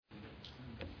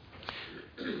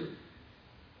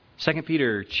2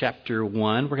 Peter chapter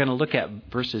 1. We're going to look at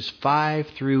verses 5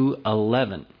 through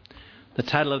 11. The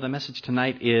title of the message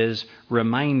tonight is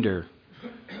Reminder,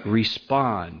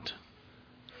 Respond.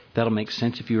 That'll make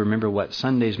sense if you remember what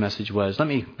Sunday's message was. Let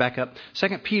me back up.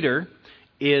 2 Peter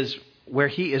is where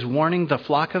he is warning the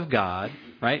flock of God,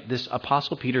 right? This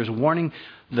Apostle Peter is warning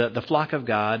the flock of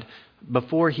God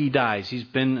before he dies. He's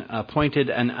been appointed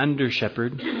an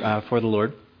under-shepherd for the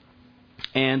Lord.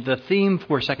 And the theme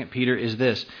for 2 Peter is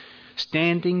this: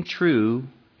 standing true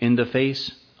in the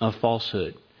face of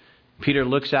falsehood. Peter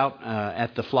looks out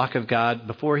at the flock of God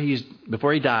before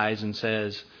he dies and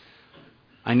says,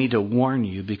 I need to warn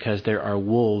you because there are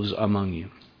wolves among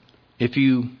you. If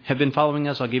you have been following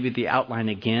us, I'll give you the outline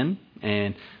again.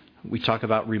 And we talk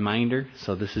about reminder,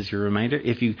 so this is your reminder.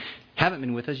 If you haven't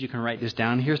been with us, you can write this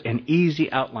down. Here's an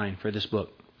easy outline for this book.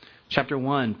 Chapter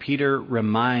 1, Peter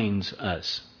reminds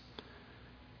us.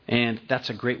 And that's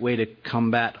a great way to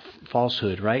combat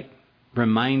falsehood, right?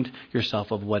 Remind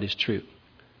yourself of what is true.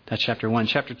 That's chapter 1.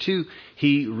 Chapter 2,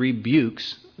 he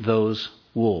rebukes those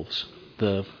wolves,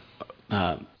 the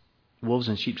wolves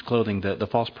in sheep's clothing, the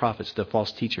false prophets, the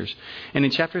false teachers. And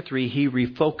in chapter 3, he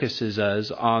refocuses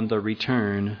us on the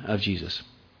return of Jesus.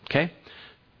 Okay?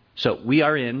 So we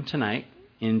are tonight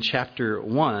in chapter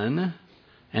 1,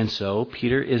 and so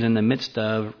Peter is in the midst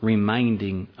of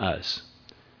reminding us.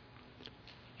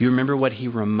 You remember what he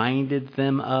reminded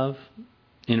them of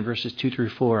in verses 2 through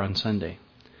 4 on Sunday.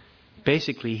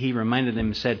 Basically, he reminded them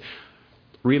and said,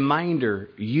 reminder,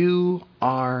 you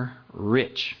are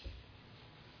rich.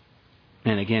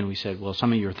 And again, we said, well,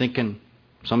 some of you are thinking,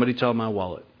 somebody tell my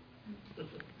wallet.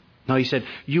 No, he said,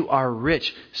 you are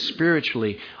rich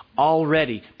spiritually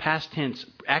already, past tense,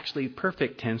 actually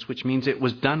perfect tense, which means it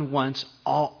was done once,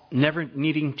 never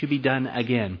needing to be done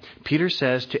again. Peter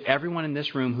says to everyone in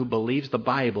this room who believes the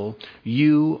Bible,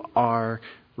 you are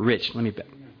rich. Let me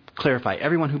clarify.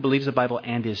 Everyone who believes the Bible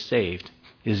and is saved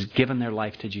is given their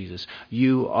life to Jesus.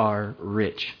 You are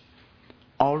rich.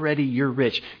 Already you're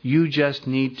rich. You just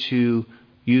need to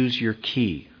use your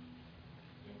key.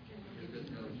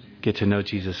 Get to know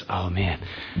Jesus. Oh, man.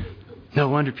 No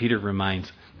wonder Peter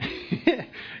reminds.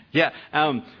 Yeah.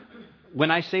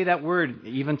 When I say that word,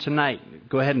 even tonight,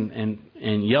 go ahead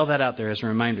and yell that out there as a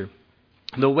reminder.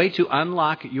 The way to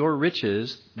unlock your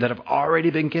riches that have already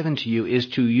been given to you is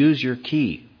to use your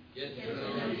key.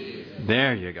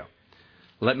 There you go.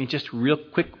 Let me just real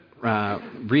quick,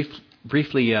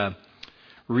 briefly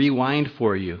rewind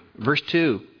for you. Verse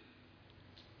 2,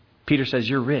 Peter says,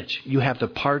 you're rich. You have the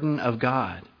pardon of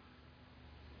God.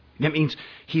 That means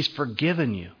He's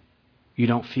forgiven you. You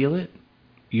don't feel it?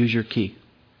 Use your key.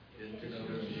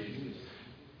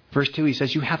 Verse 2, he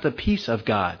says, you have the peace of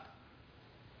God.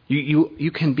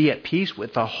 You can be at peace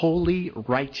with the holy,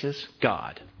 righteous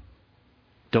God.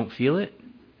 Don't feel it?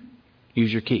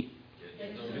 Use your key.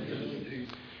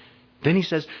 Then he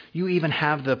says, you even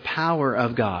have the power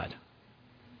of God.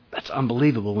 That's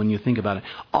unbelievable when you think about it.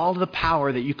 All the power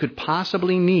that you could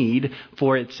possibly need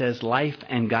for, it says, life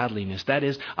and godliness. That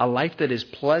is, a life that is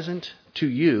pleasant to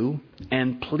you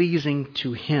and pleasing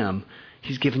to Him.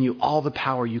 He's given you all the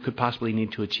power you could possibly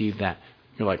need to achieve that.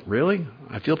 You're like, really?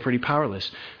 I feel pretty powerless.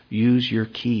 Use your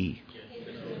key.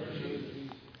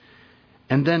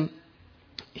 And then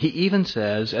he even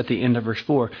says at the end of verse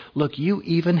 4, look, you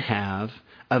even have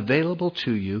available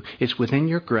to you, it's within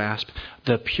your grasp,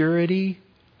 the purity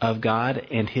of God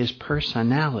and His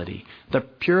personality. The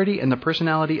purity and the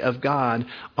personality of God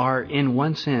are, in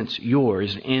one sense,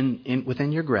 yours,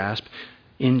 within your grasp,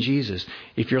 in Jesus.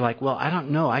 If you're like, well, I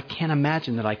don't know, I can't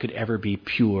imagine that I could ever be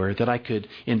pure, that I could,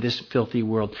 in this filthy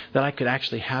world, that I could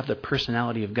actually have the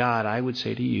personality of God, I would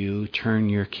say to you, turn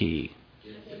your key.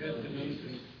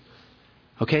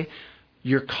 Okay?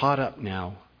 You're caught up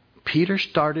now. Peter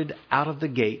started out of the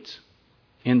gates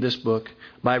in this book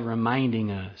by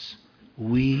reminding us,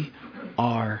 we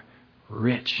are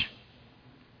rich.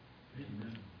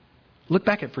 Look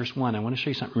back at verse 1. I want to show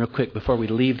you something real quick before we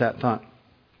leave that thought.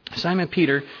 Simon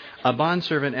Peter, a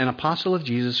bondservant and apostle of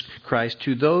Jesus Christ,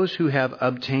 to those who have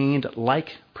obtained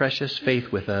like precious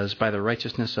faith with us by the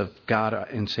righteousness of God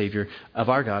and Savior, of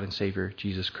our God and Savior,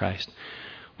 Jesus Christ.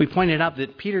 We pointed out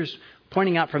that Peter's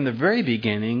pointing out from the very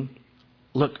beginning,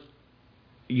 look,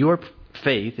 your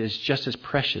faith is just as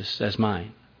precious as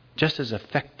mine, just as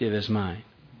effective as mine.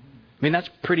 I mean, that's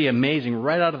pretty amazing.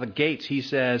 Right out of the gates, he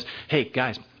says, hey,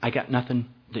 guys, I got nothing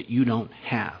that you don't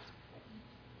have.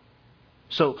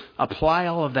 So apply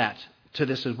all of that to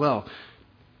this as well.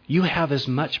 You have as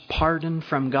much pardon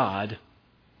from God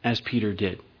as Peter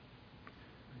did.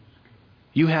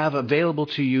 You have available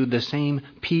to you the same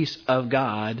peace of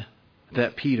God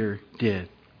that Peter did.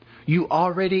 You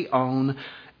already own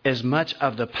as much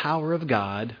of the power of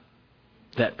God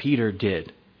that Peter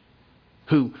did,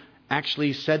 who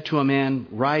actually said to a man,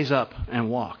 rise up and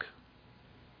walk.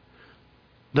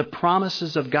 The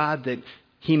promises of God that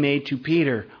he made to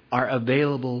Peter are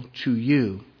available to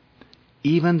you.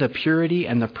 Even the purity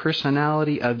and the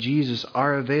personality of Jesus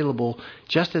are available,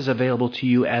 just as available to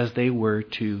you as they were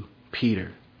to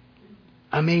Peter.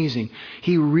 Amazing.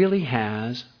 He really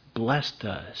has blessed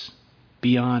us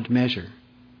beyond measure.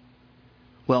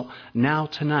 Well, now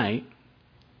tonight,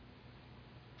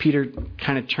 Peter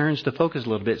kind of turns the focus a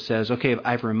little bit, says, okay,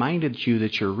 I've reminded you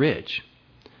that you're rich.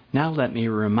 Now let me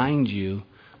remind you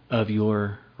of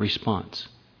your response,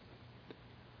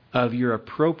 of your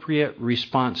appropriate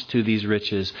response to these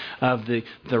riches, of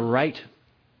the right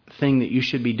thing that you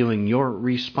should be doing, your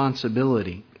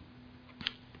responsibility.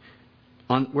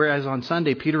 Whereas on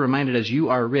Sunday, Peter reminded us, you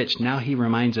are rich. Now he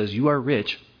reminds us, you are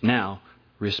rich. Now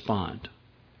respond.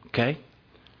 Okay?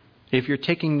 If you're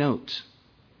taking notes,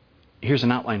 here's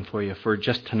an outline for you for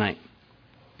just tonight.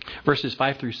 Verses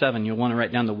 5 through 7, you'll want to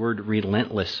write down the word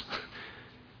relentless.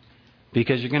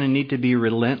 Because you're going to need to be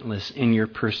relentless in your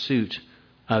pursuit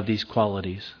of these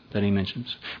qualities that he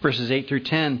mentions. Verses 8 through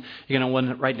 10, you're going to want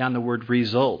to write down the word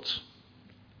results.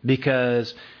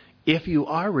 Because if you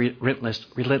are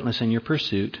relentless in your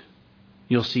pursuit,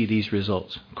 you'll see these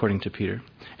results, according to Peter.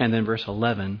 And then verse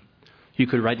 11, you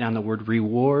could write down the word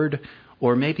reward,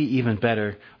 or maybe even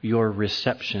better, your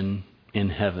reception in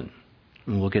heaven.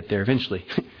 And we'll get there eventually.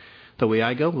 The way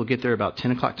I go, we'll get there about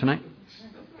 10 o'clock tonight.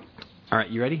 All right,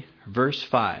 you ready? Verse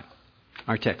 5,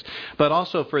 our text. But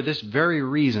also for this very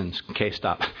reason. Okay,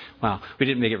 stop. Wow, we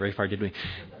didn't make it very far, did we?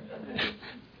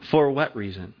 For what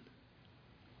reason?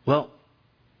 Well,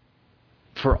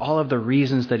 for all of the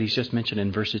reasons that he's just mentioned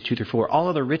in verses 2 through 4, all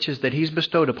of the riches that he's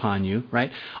bestowed upon you,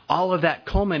 right? All of that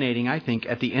culminating, I think,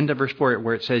 at the end of verse 4,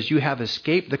 where it says, you have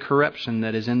escaped the corruption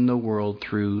that is in the world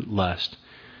through lust.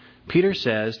 Peter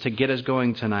says, to get us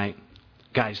going tonight,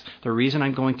 guys, the reason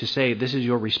I'm going to say this is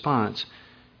your response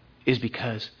is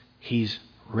because he's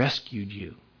rescued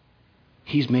you.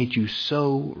 He's made you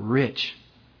so rich.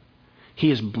 He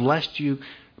has blessed you,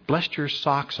 blessed your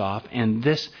socks off, and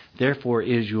this, therefore,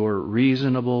 is your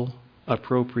reasonable,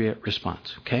 appropriate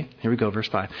response. Okay? Here we go, verse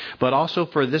 5. But also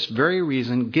for this very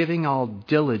reason, giving all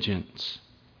diligence,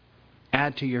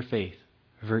 add to your faith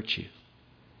virtue.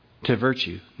 To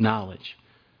virtue, knowledge.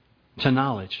 To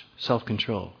knowledge,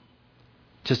 self-control.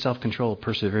 To self-control,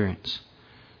 perseverance.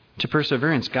 To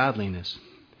perseverance, godliness.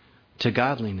 To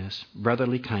godliness,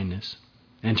 brotherly kindness.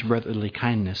 And to brotherly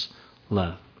kindness,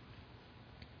 love.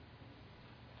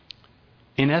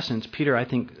 In essence, Peter, I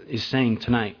think, is saying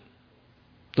tonight,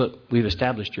 look, we've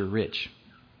established you're rich.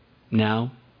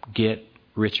 Now get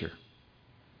richer.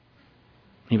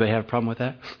 Anybody have a problem with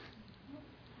that?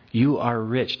 You are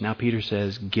rich. Now Peter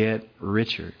says, get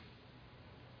richer.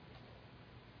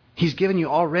 He's given you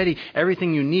already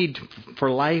everything you need for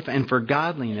life and for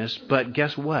godliness. But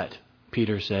guess what?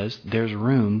 Peter says, there's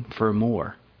room for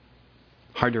more.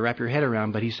 Hard to wrap your head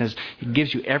around, but he says he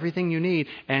gives you everything you need,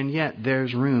 and yet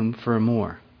there's room for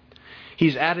more.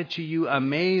 He's added to you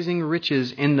amazing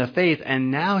riches in the faith, and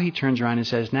now he turns around and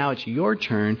says, now it's your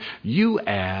turn. You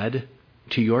add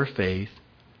to your faith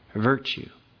virtue,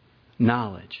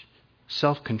 knowledge,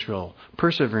 self-control,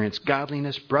 perseverance,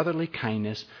 godliness, brotherly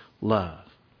kindness, love.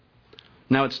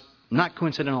 Now, it's not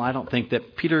coincidental, I don't think,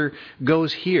 that Peter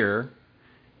goes here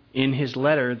in his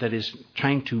letter that is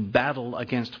trying to battle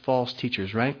against false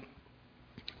teachers, right?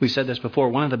 We said this before.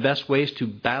 One of the best ways to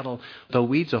battle the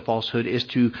weeds of falsehood is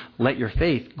to let your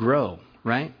faith grow,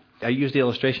 right? I used the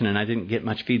illustration and I didn't get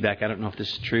much feedback. I don't know if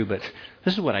this is true, but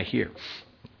this is what I hear.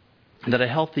 That a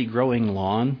healthy growing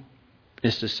lawn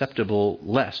is susceptible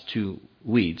less to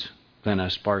weeds than a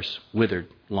sparse, withered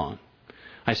lawn.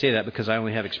 I say that because I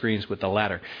only have experience with the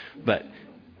latter. But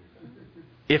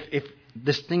if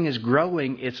this thing is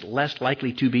growing, it's less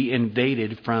likely to be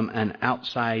invaded from an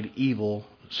outside evil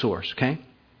source, okay?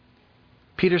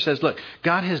 Peter says, look,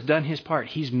 God has done his part.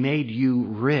 He's made you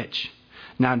rich.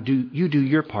 Now do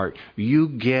your part. You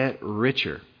get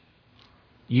richer.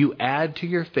 You add to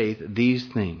your faith these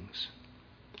things.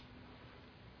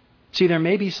 See, there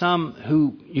may be some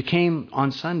who you came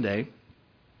on Sunday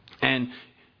and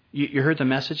you heard the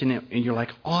message and you're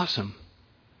like, awesome.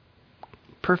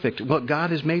 Perfect. Well,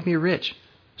 God has made me rich.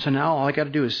 So now all I got to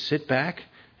do is sit back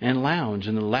and lounge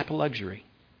in the lap of luxury.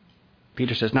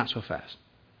 Peter says, not so fast.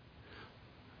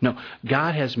 No,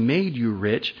 God has made you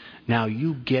rich. Now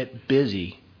you get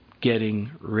busy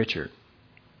getting richer.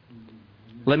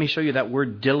 Let me show you that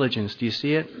word diligence. Do you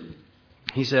see it?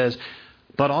 He says,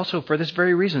 But also for this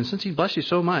very reason, since He blessed you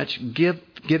so much,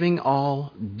 giving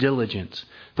all diligence.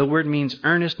 The word means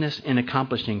earnestness in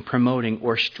accomplishing, promoting,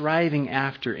 or striving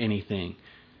after anything.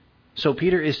 So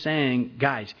Peter is saying,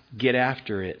 guys, get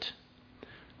after it.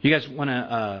 You guys want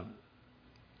to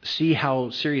see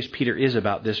how serious Peter is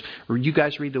about this? Or you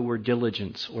guys read the word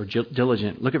diligence or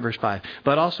diligent. Look at verse 5.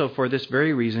 But also for this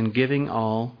very reason, giving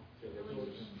all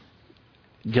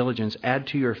diligence, add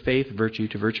to your faith virtue,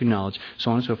 to virtue knowledge,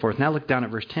 so on and so forth. Now look down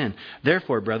at verse 10.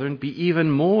 Therefore, brethren, be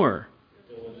even more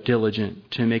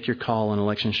diligent to make your call and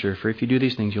election sure. For if you do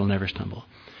these things, you'll never stumble.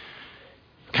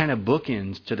 Kind of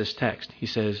bookends to this text. He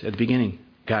says at the beginning,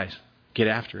 guys, get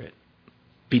after it.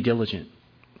 Be diligent.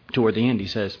 Toward the end, he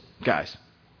says, guys,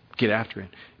 get after it.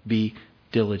 Be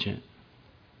diligent.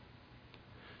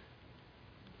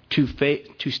 To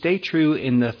stay true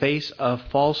in the face of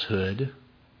falsehood,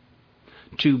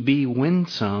 to be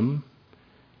winsome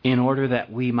in order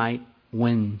that we might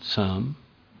win some,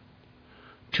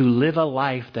 to live a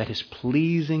life that is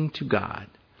pleasing to God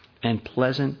and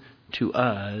pleasant to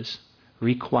us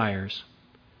requires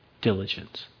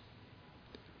diligence.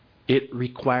 It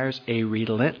requires a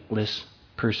relentless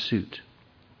pursuit.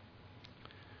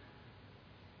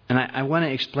 And I want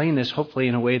to explain this hopefully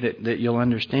in a way that you'll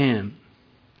understand.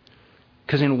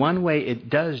 Because in one way it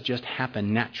does just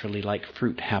happen naturally like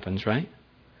fruit happens, right?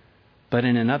 But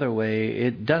in another way,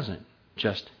 it doesn't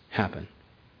just happen.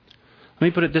 Let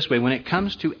me put it this way. When it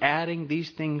comes to adding these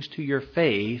things to your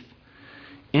faith,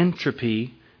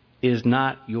 entropy is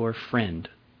not your friend.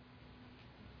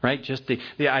 Right? Just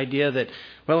the idea that,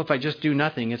 well, if I just do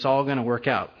nothing, it's all going to work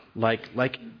out. Like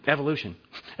evolution.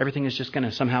 Everything is just going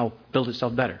to somehow build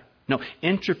itself better. No,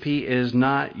 entropy is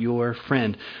not your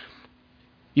friend.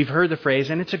 You've heard the phrase,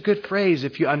 and it's a good phrase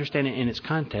if you understand it in its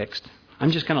context. I'm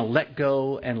just going to let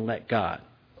go and let God.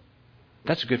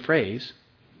 That's a good phrase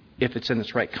if it's in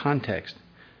its right context.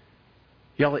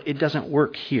 Y'all, it doesn't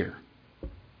work here.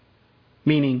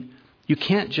 Meaning, you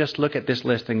can't just look at this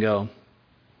list and go,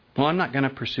 well, I'm not going to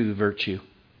pursue virtue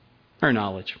or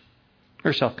knowledge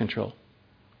or self-control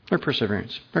or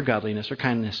perseverance or godliness or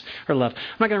kindness or love.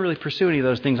 I'm not going to really pursue any of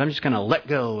those things. I'm just going to let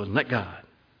go and let God.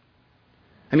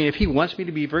 I mean, if He wants me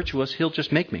to be virtuous, He'll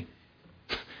just make me.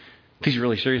 If He's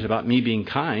really serious about me being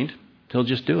kind, He'll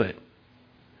just do it.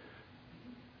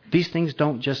 These things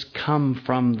don't just come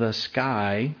from the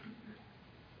sky.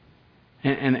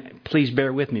 And please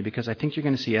bear with me, because I think you're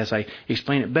going to see as I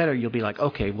explain it better, you'll be like,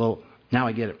 okay, well, now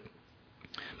I get it.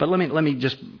 But let me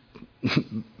just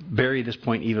bury this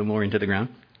point even more into the ground.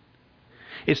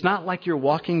 It's not like you're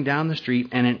walking down the street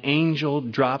and an angel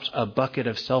drops a bucket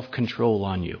of self-control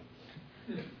on you.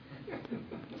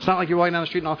 It's not like you're walking down the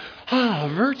street and all,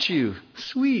 virtue,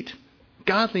 sweet,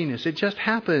 godliness. It just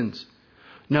happens.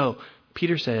 No,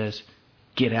 Peter says,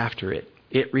 get after it.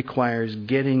 It requires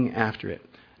getting after it.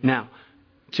 Now,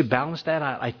 to balance that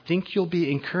out, I think you'll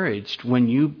be encouraged when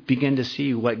you begin to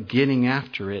see what getting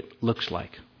after it looks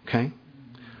like. Okay?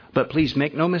 But please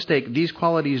make no mistake, these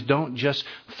qualities don't just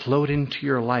float into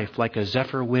your life like a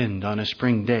zephyr wind on a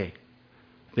spring day.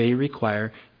 They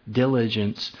require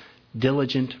diligence,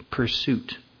 diligent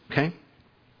pursuit. Okay?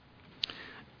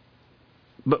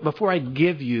 But before I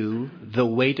give you the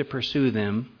way to pursue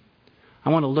them, I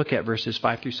want to look at verses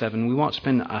 5 through 7. We won't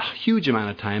spend a huge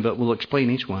amount of time, but we'll explain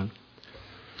each one.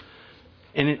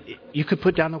 And you could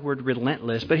put down the word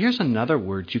relentless, but here's another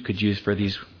word you could use for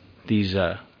these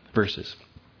verses.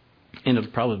 And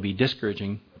it'll probably be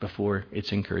discouraging before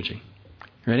it's encouraging.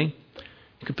 Ready?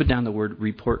 You could put down the word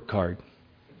report card.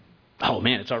 Oh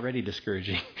man, it's already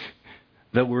discouraging.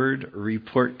 The word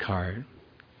report card.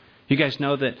 You guys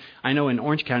know that, I know in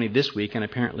Orange County this week, and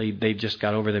apparently they just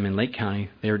got over them in Lake County,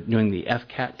 they were doing the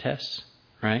FCAT tests,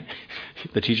 right?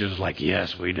 The teachers were like,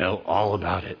 yes, we know all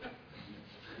about it.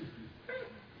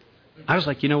 I was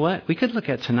like, you know what? We could look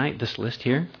at tonight this list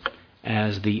here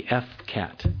as the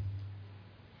FCAT.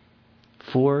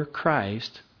 For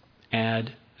Christ,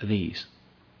 add these.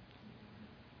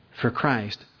 For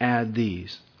Christ, add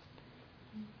these.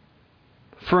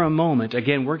 For a moment,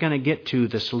 again, we're going to get to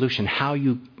the solution, how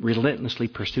you relentlessly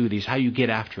pursue these, how you get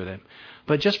after them.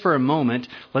 But just for a moment,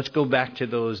 let's go back to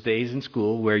those days in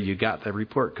school where you got the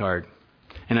report card.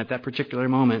 And at that particular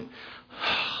moment,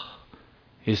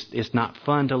 it's not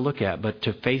fun to look at, but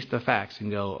to face the facts and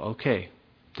go, okay,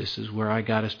 this is where I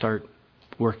got to start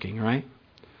working, right?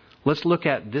 Let's look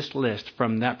at this list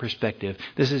from that perspective.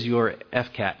 This is your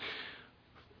FCAT.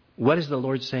 What is the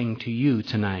Lord saying to you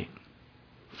tonight?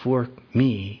 For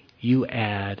me, you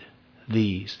add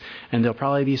these. And there'll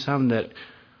probably be some that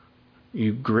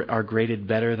you are graded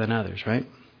better than others, right?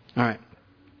 All right.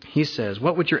 He says,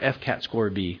 what would your FCAT score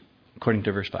be according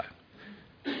to verse 5.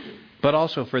 But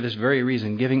also for this very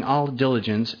reason, giving all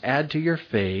diligence, add to your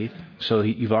faith. So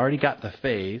you've already got the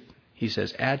faith. He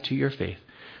says, add to your faith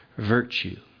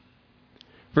virtue.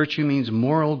 Virtue means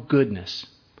moral goodness,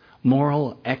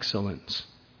 moral excellence.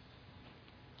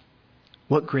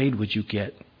 What grade would you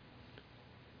get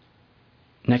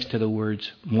next to the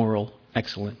words moral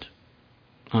excellent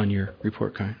on your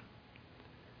report card?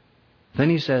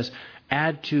 Then he says,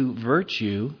 add to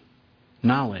virtue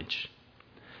knowledge.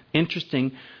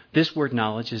 Interesting, this word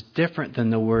knowledge is different than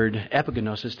the word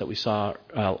epignosis that we saw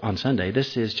on Sunday.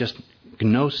 This is just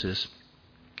gnosis.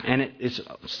 And it's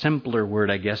a simpler word,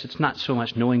 I guess. It's not so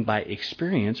much knowing by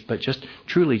experience, but just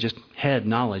truly just head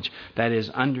knowledge. That is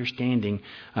understanding,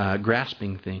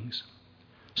 grasping things.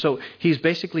 So he's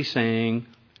basically saying,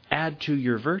 add to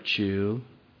your virtue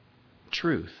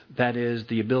truth. That is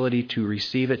the ability to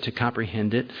receive it, to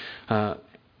comprehend it.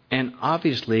 And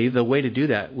obviously, the way to do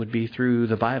that would be through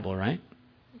the Bible, right?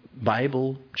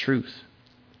 Bible truth.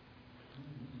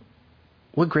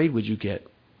 What grade would you get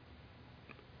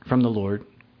from the Lord?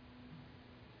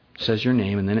 It says your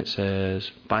name, and then it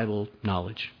says Bible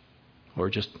knowledge, or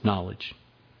just knowledge.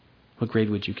 What grade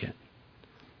would you get?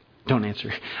 Don't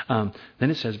answer. Then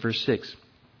it says, verse 6,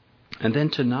 and then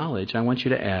to knowledge, I want you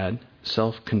to add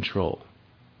self-control.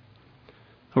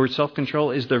 The word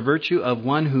self-control is the virtue of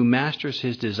one who masters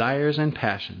his desires and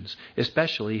passions,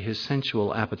 especially his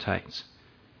sensual appetites.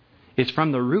 It's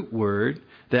from the root word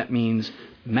that means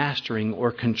mastering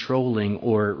or controlling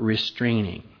or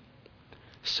restraining.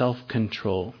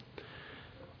 Self-control.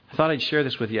 I thought I'd share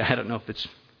this with you. I don't know if it's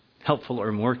helpful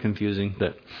or more confusing,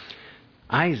 but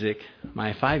Isaac,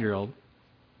 my 5-year-old,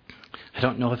 I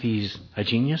don't know if he's a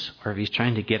genius or if he's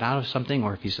trying to get out of something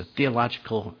or if he's a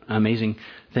theological amazing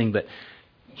thing, but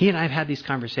he and I have had these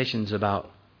conversations about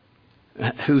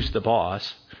who's the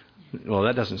boss. Well,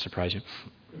 that doesn't surprise you.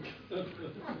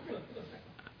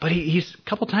 But he's a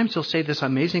couple times he'll say this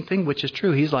amazing thing, which is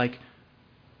true. He's like,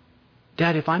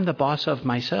 Dad, if I'm the boss of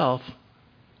myself,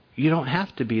 you don't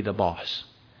have to be the boss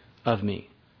of me.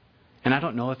 And I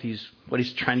don't know if what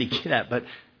he's trying to get at, but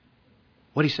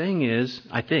what he's saying is,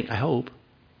 I hope,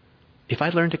 if I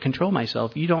learn to control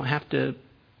myself, you don't have to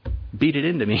beat it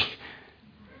into me.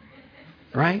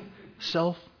 Right?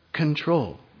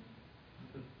 Self-control.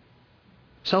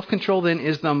 Self-control then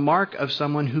is the mark of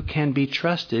someone who can be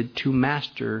trusted to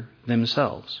master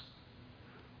themselves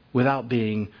without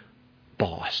being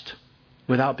bossed,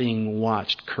 without being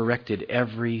watched, corrected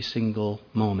every single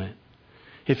moment.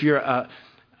 If you're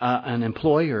an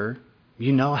employer,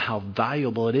 you know how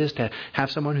valuable it is to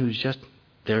have someone who's just,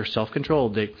 they're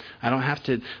self-controlled. I don't have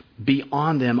to be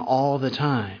on them all the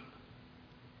time.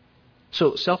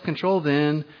 So self-control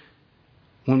then,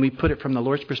 when we put it from the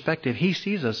Lord's perspective, He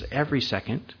sees us every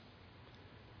second.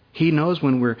 He knows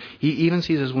He even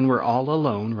sees us when we're all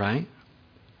alone, right?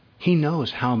 He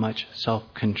knows how much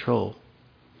self-control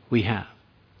we have.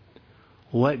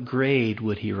 What grade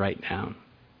would He write down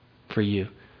for you?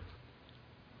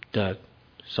 Doug,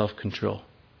 self-control.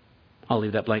 I'll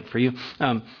leave that blank for you.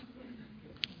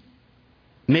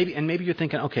 Maybe you're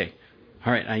thinking, okay,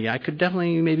 all right, I could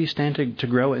definitely maybe stand to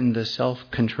grow in the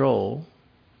self-control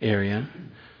area.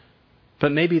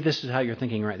 But maybe this is how you're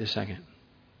thinking right this second.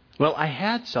 Well, I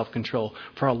had self-control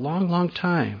for a long, long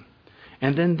time.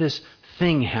 And then this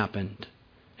thing happened.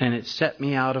 And it set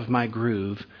me out of my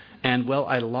groove. And, well,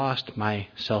 I lost my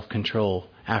self-control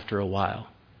after a while.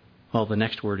 Well, the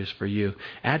next word is for you.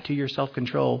 Add to your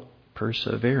self-control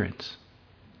perseverance.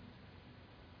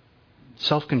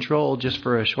 Self-control just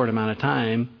for a short amount of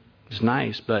time is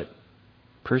nice, but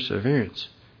perseverance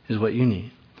is what you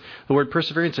need. The word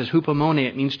perseverance is hupomone.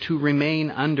 It means to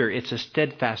remain under. It's a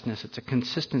steadfastness. It's a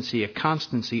consistency, a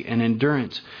constancy, an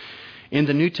endurance. In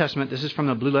the New Testament, this is from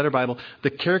the Blue Letter Bible, the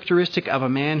characteristic of a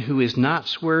man who is not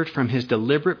swerved from his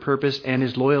deliberate purpose and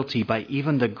his loyalty by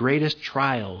even the greatest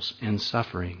trials and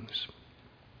sufferings.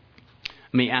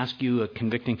 Let me ask you a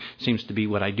convicting, seems to be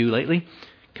what I do lately,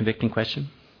 convicting question.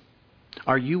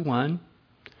 Are you one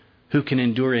who can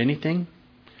endure anything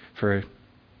for a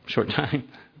short time?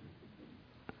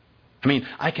 I mean,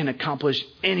 I can accomplish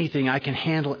anything. I can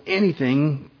handle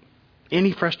anything,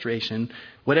 any frustration,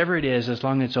 whatever it is, as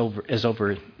long as it's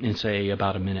over in, say,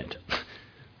 about a minute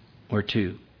or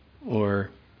two. Or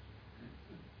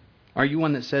are you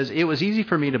one that says, it was easy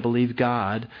for me to believe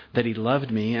God, that He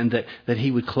loved me and that He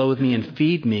would clothe me and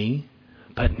feed me,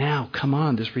 but now, come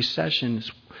on, this recession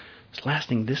is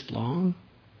lasting this long?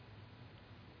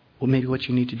 Well, maybe what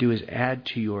you need to do is add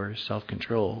to your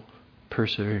self-control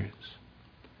perseverance.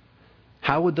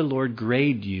 How would the Lord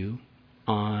grade you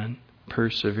on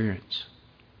perseverance?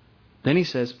 Then He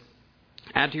says,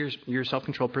 Add to your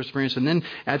self-control perseverance, and then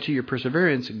add to your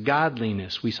perseverance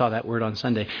godliness. We saw that word on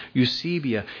Sunday.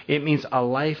 Eusebia. It means a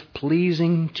life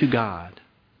pleasing to God.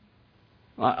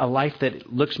 A life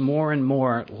that looks more and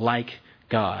more like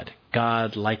God.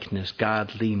 God-likeness,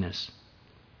 godliness.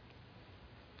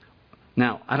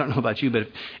 Now, I don't know about you, but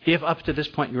if up to this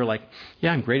point you were like,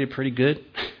 yeah, I'm graded pretty good,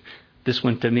 this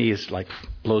one to me is like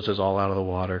blows us all out of the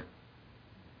water.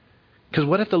 Because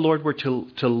what if the Lord were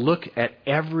to look at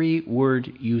every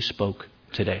word you spoke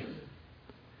today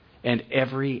and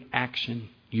every action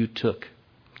you took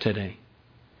today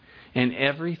and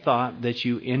every thought that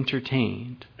you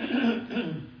entertained,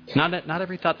 not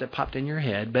every thought that popped in your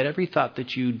head, but every thought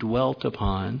that you dwelt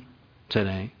upon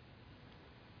today,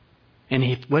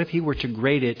 and what if He were to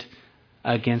grade it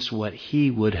against what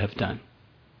He would have done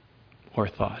or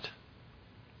thought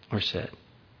or said?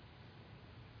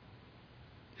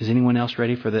 Is anyone else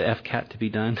ready for the FCAT to be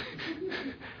done?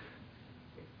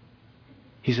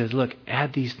 He says, look,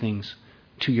 add these things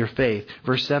to your faith.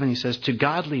 Verse 7, he says, to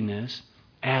godliness,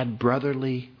 add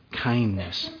brotherly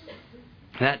kindness.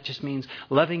 That just means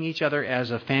loving each other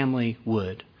as a family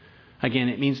would. Again,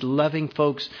 it means loving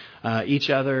folks,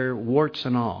 each other, warts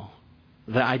and all.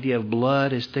 The idea of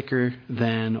blood is thicker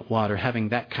than water, having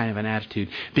that kind of an attitude.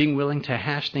 Being willing to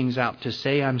hash things out, to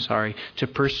say I'm sorry, to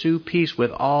pursue peace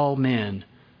with all men.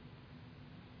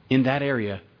 In that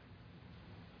area,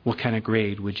 what kind of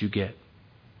grade would you get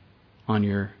on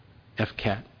your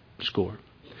FCAT score?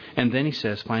 And then he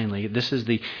says, finally, this is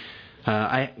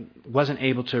I wasn't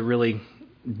able to really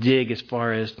dig as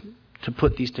far as to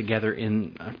put these together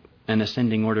in an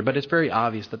ascending order, but it's very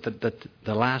obvious that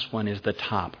the last one is the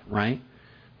top, right?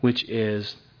 Which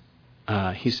is,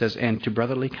 he says, and to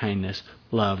brotherly kindness,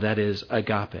 love, that is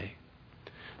agape.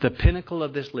 The pinnacle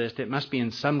of this list, it must be in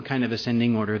some kind of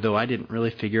ascending order, though I didn't really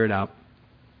figure it out,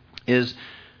 is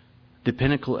the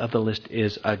pinnacle of the list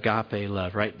is agape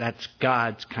love, right? That's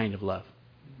God's kind of love.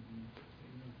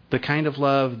 The kind of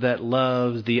love that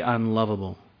loves the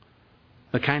unlovable.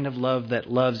 The kind of love that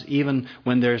loves even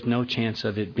when there's no chance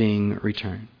of it being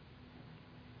returned.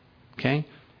 Okay?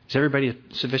 Is everybody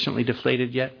sufficiently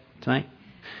deflated yet tonight?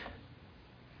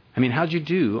 I mean, how'd you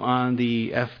do on the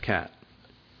FCAT?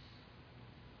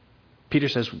 Peter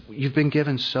says, you've been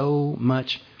given so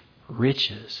much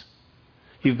riches.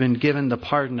 You've been given the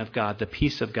pardon of God, the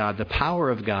peace of God, the power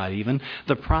of God even,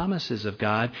 the promises of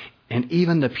God, and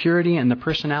even the purity and the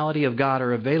personality of God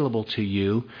are available to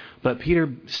you. But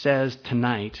Peter says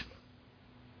tonight,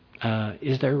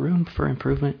 is there room for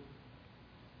improvement?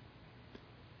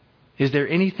 Is there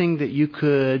anything that you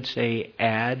could, say,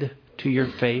 add to your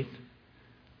faith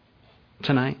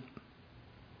tonight?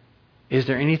 Is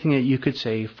there anything that you could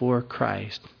say, for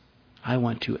Christ, I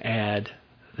want to add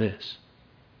this?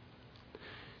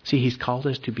 See, He's called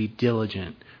us to be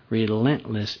diligent,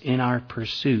 relentless in our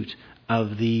pursuit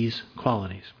of these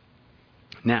qualities.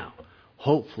 Now,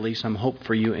 hopefully, some hope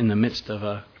for you in the midst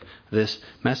of this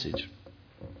message.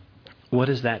 What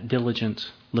does that diligence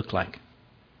look like?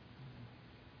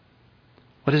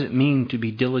 What does it mean to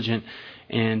be diligent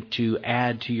and to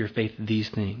add to your faith these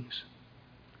things?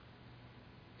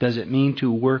 Does it mean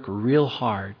to work real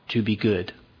hard to be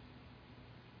good?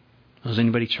 Has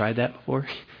anybody tried that before?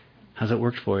 How's it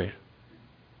worked for you?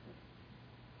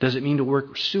 Does it mean to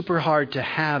work super hard to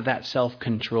have that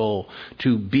self-control,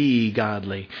 to be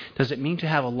godly? Does it mean to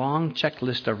have a long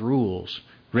checklist of rules,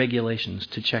 regulations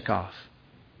to check off?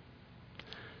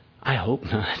 I hope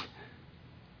not.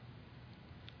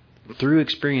 Through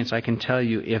experience, I can tell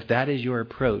you, if that is your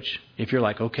approach, if you're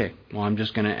like, okay, well, I'm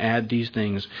just going to add these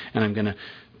things, and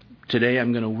today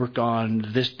I'm going to work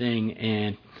on this thing,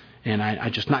 and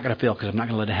I'm just not going to fail because I'm not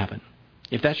going to let it happen.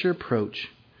 If that's your approach,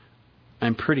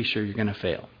 I'm pretty sure you're going to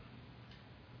fail.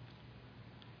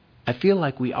 I feel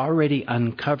like we already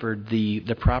uncovered the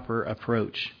proper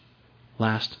approach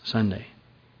last Sunday.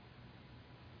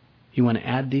 You want to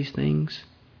add these things?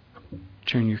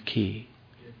 Turn your key.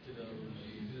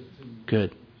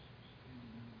 Good.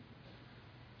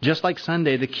 Just like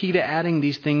Sunday, the key to adding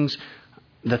these things,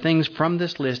 the things from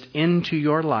this list into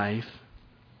your life,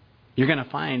 you're going to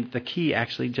find the key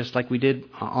actually just like we did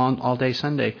on all day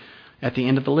Sunday at the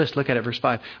end of the list. Look at it, verse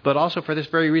 5. But also for this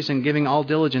very reason, giving all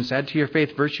diligence, add to your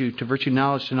faith virtue, to virtue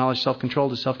knowledge, to knowledge self-control,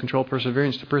 to self-control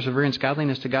perseverance, to perseverance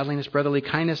godliness, to godliness brotherly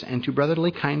kindness, and to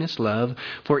brotherly kindness love.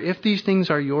 For if these things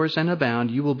are yours and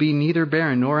abound, you will be neither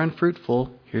barren nor unfruitful.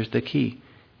 Here's the key.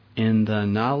 In the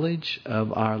knowledge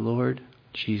of our Lord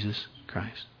Jesus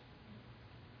Christ.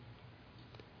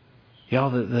 Y'all,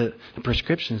 the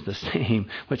prescription is the same,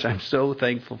 which I'm so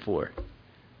thankful for,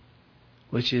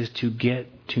 which is to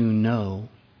get to know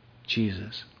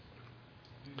Jesus.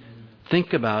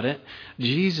 Think about it.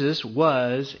 Jesus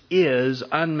is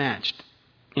unmatched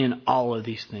in all of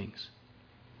these things.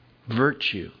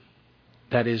 Virtue,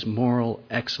 that is moral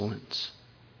excellence.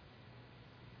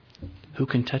 Who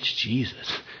can touch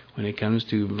Jesus when it comes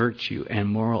to virtue and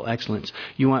moral excellence?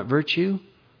 You want virtue?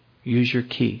 Use your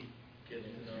key.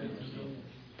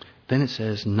 Then it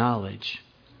says knowledge.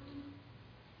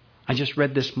 I just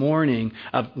read this morning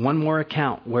of one more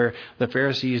account where the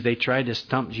Pharisees, they tried to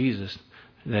stump Jesus.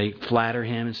 They flatter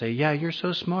him and say, yeah, you're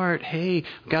so smart. Hey,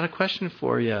 I've got a question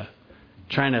for you.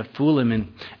 Trying to fool him.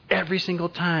 And every single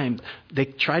time they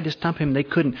tried to stump him, they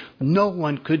couldn't. No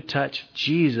one could touch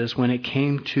Jesus when it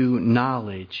came to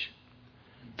knowledge.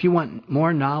 If you want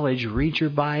more knowledge, read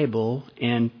your Bible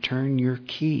and turn your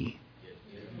key.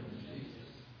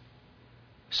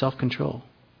 Self-control.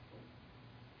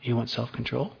 You want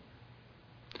self-control?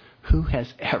 Who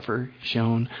has ever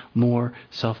shown more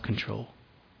self-control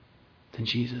than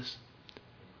Jesus?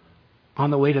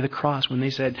 On the way to the cross, when they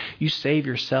said, you save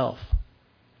yourself.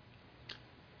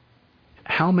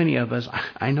 How many of us,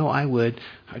 I know I would,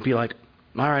 I'd be like,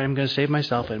 all right, I'm going to save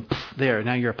myself, and there,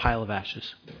 now you're a pile of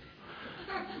ashes.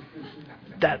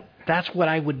 That's what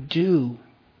I would do.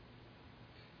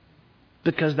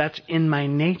 Because that's in my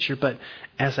nature, but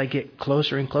as I get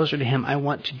closer and closer to Him, I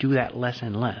want to do that less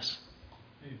and less.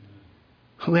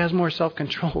 Who has more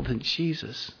self-control than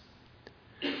Jesus?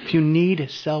 If you need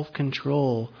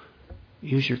self-control,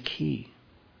 use your key.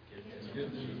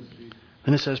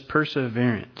 Then it says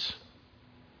perseverance.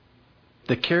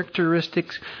 The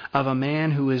characteristics of a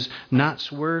man who is not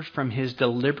swerved from his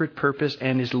deliberate purpose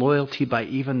and his loyalty by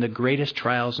even the greatest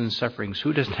trials and sufferings.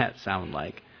 Who does that sound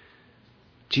like?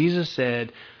 Jesus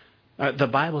said, the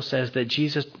Bible says that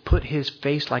Jesus put his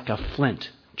face like a flint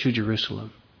to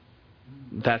Jerusalem.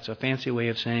 That's a fancy way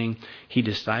of saying he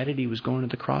decided he was going to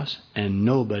the cross and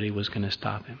nobody was going to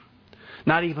stop him.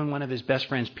 Not even one of his best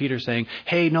friends, Peter, saying,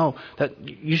 hey, no,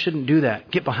 you shouldn't do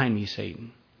that. Get behind me,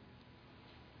 Satan.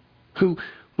 Who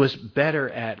was better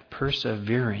at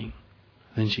persevering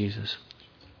than Jesus?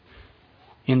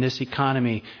 In this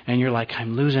economy, and you're like,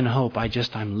 I'm losing hope.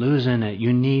 I'm losing it.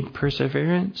 You need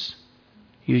perseverance.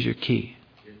 Use your key.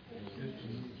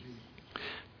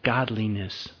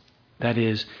 Godliness. That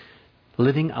is,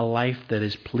 living a life that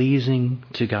is pleasing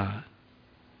to God.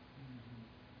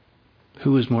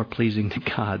 Who is more pleasing to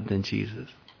God than Jesus?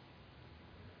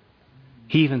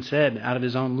 He even said out of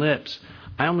his own lips,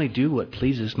 I only do what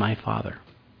pleases my Father.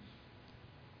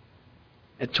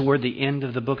 Toward the end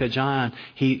of the book of John,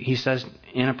 he says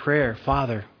in a prayer,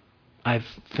 Father, I've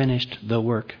finished the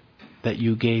work that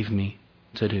you gave me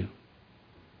to do.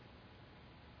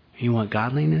 You want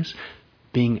godliness?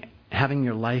 Having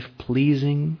your life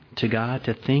pleasing to God,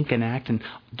 to think and act and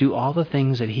do all the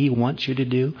things that He wants you to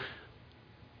do.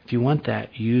 If you want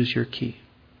that, use your key.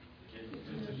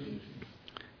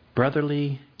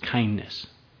 Brotherly kindness.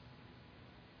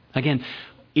 Again,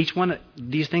 each one of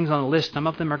these things on the list, some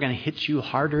of them are going to hit you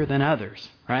harder than others,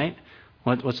 right?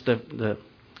 What's the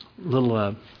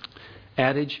little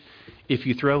adage? If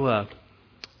you throw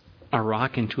a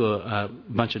rock into a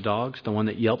bunch of dogs, the one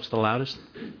that yelps the loudest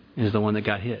is the one that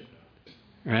got hit,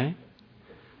 right?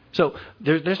 So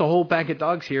there's a whole pack of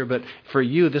dogs here, but for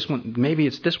you, this one, maybe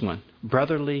it's this one,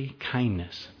 brotherly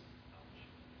kindness.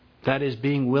 That is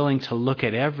being willing to look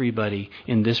at everybody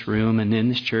in this room and in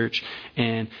this church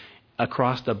and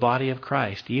across the body of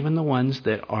Christ, even the ones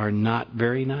that are not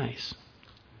very nice,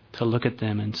 to look at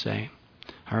them and say,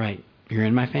 all right, you're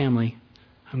in my family.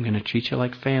 I'm going to treat you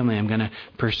like family. I'm going to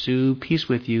pursue peace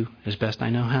with you as best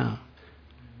I know how.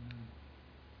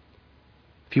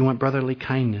 If you want brotherly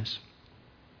kindness,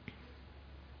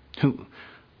 who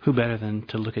better than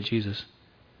to look at Jesus?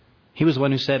 He was the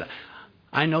one who said,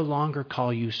 I no longer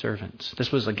call you servants.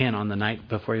 This was, again, on the night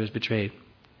before He was betrayed.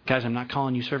 Guys, I'm not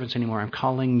calling you servants anymore. I'm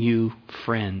calling you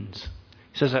friends.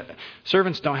 He says that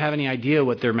servants don't have any idea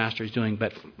what their master is doing,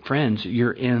 but friends,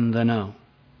 you're in the know,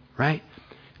 right?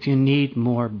 If you need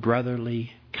more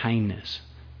brotherly kindness,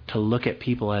 to look at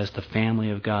people as the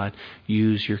family of God,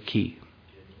 use your key.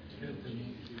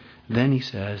 Then he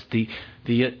says, the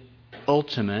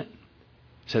ultimate,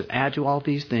 says, add to all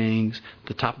these things,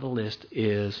 the top of the list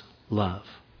is love.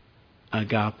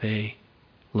 Agape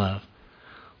love.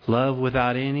 Love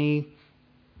without any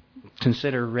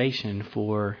consideration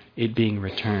for it being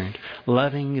returned.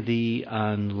 Loving the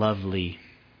unlovely.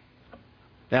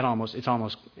 It's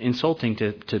almost insulting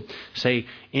to say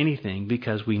anything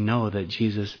because we know that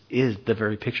Jesus is the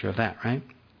very picture of that, right?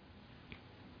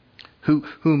 Who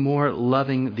more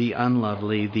loving the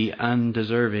unlovely, the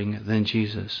undeserving than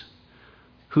Jesus?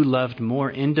 Who loved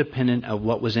more independent of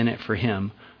what was in it for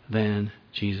Him than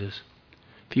Jesus?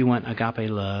 If you want agape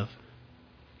love,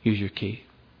 use your key.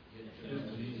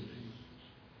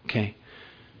 Okay.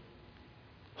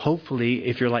 Hopefully,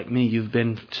 if you're like me, you've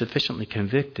been sufficiently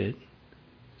convicted,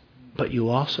 but you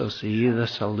also see the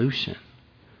solution.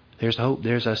 There's hope.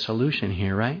 There's a solution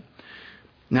here, right?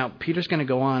 Now, Peter's going to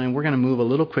go on, and we're going to move a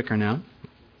little quicker now.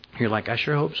 You're like, I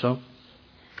sure hope so.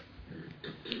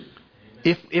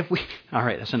 If we, all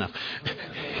right, that's enough.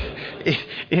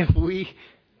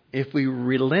 If we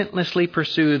relentlessly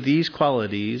pursue these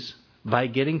qualities by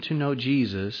getting to know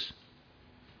Jesus,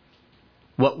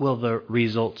 what will the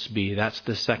results be? That's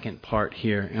the second part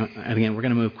here. And again, we're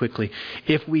going to move quickly.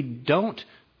 If we don't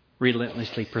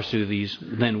relentlessly pursue these,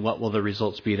 then what will the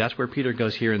results be? That's where Peter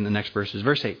goes here in the next verses.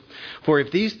 Verse 8. For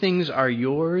if these things are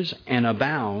yours and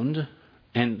abound,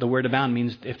 and the word abound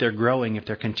means if they're growing, if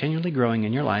they're continually growing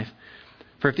in your life,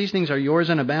 for if these things are yours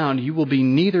and abound, you will be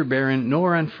neither barren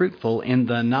nor unfruitful in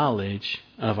the knowledge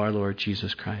of our Lord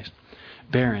Jesus Christ.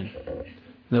 Barren.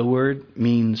 The word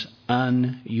means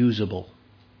unusable.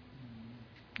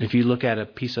 If you look at a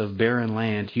piece of barren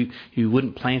land, you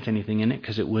wouldn't plant anything in it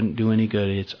because it wouldn't do any good.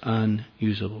 It's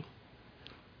unusable.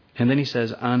 And then he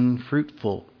says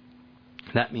unfruitful.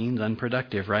 That means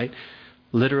unproductive, right?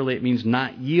 Literally, it means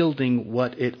not yielding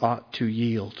what it ought to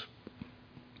yield.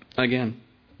 Again,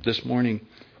 this morning,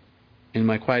 in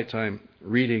my quiet time,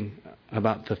 reading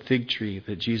about the fig tree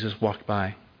that Jesus walked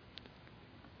by.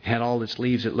 It had all its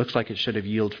leaves. It looks like it should have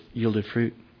yielded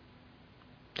fruit.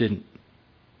 Didn't.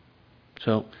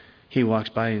 So he walks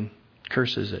by and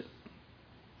curses it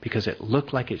because it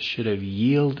looked like it should have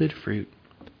yielded fruit,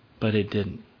 but it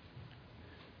didn't.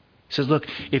 He says, look,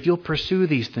 if you'll pursue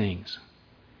these things,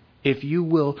 if you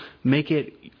will make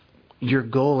it your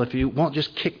goal, if you won't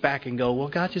just kick back and go, well,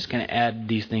 God's just going to add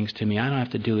these things to me. I don't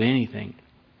have to do anything.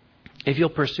 If you'll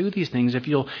pursue these things, if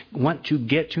you'll want to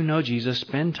get to know Jesus,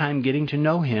 spend time getting to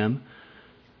know Him,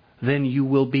 then you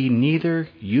will be neither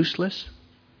useless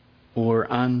or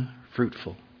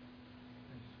unfruitful.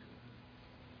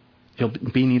 You'll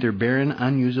be neither barren,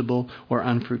 unusable, or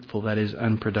unfruitful. That is,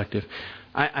 unproductive.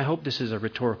 I hope this is a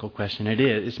rhetorical question. It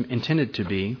is. It's intended to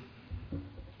be.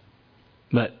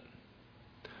 But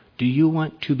do you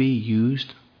want to be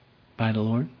used by the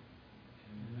Lord?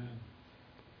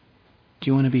 Do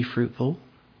you want to be fruitful,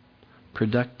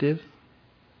 productive?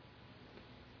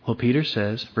 Well, Peter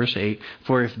says, verse 8,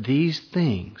 for if these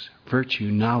things, virtue,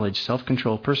 knowledge,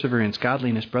 self-control, perseverance,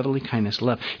 godliness, brotherly kindness,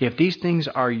 love, if these things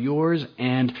are yours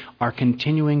and are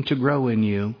continuing to grow in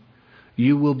you,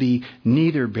 you will be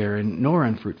neither barren nor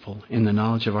unfruitful in the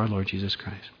knowledge of our Lord Jesus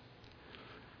Christ.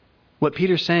 What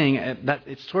Peter's saying, that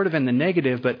it's sort of in the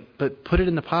negative, but put it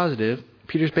in the positive.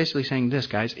 Peter's basically saying this,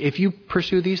 guys. If you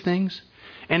pursue these things,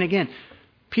 and again,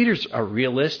 Peter's a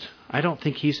realist. I don't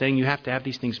think he's saying you have to have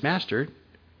these things mastered.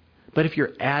 But if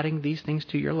you're adding these things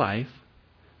to your life,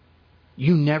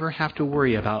 you never have to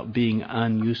worry about being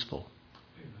unuseful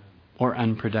or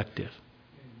unproductive.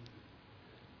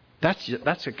 That's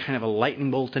a kind of a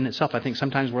lightning bolt in itself. I think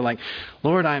sometimes we're like,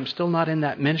 Lord, I'm still not in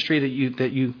that ministry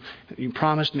that you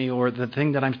promised me, or the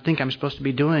thing that I think I'm supposed to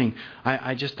be doing.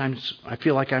 I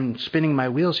feel like I'm spinning my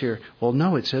wheels here. Well,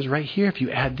 no, it says right here, if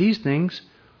you add these things,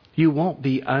 you won't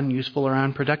be unuseful or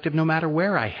unproductive no matter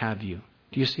where I have you.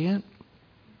 Do you see it?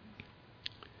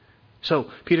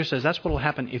 So Peter says that's what will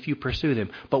happen if you pursue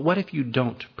them. But what if you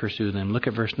don't pursue them? Look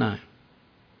at verse 9.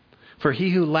 For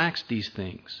he who lacks these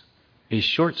things is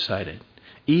short-sighted,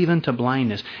 even to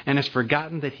blindness, and has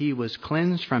forgotten that he was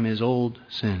cleansed from his old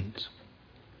sins.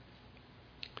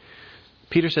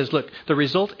 Peter says, look, the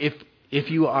result, if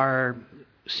you are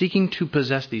seeking to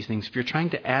possess these things, if you're trying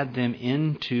to add them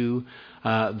into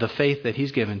the faith that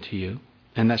He's given to you,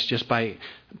 and that's just by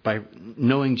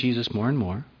knowing Jesus more and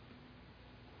more,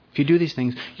 if you do these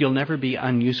things, you'll never be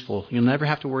unuseful. You'll never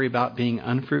have to worry about being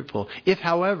unfruitful. If,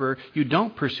 however, you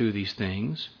don't pursue these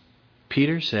things,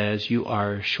 Peter says you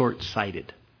are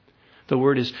short-sighted. The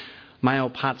word is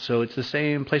myopazo. It's the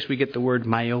same place we get the word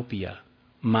myopia,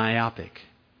 myopic.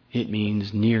 It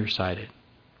means nearsighted.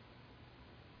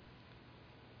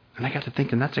 And I got to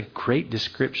thinking that's a great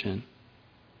description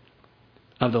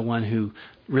of the one who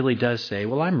really does say,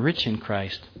 well, I'm rich in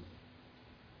Christ.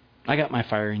 I got my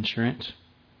fire insurance.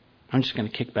 I'm just going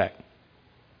to kick back.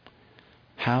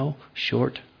 How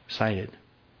short-sighted.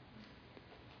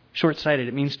 Short-sighted,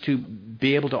 it means to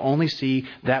be able to only see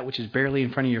that which is barely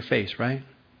in front of your face, right?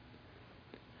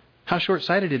 How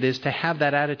short-sighted it is to have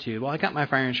that attitude. Well, I got my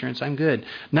fire insurance, I'm good.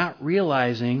 Not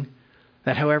realizing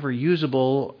that however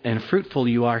usable and fruitful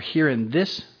you are here in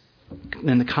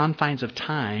the confines of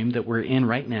time that we're in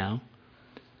right now,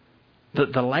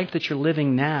 The life that you're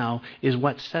living now is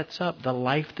what sets up the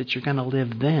life that you're going to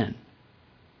live then.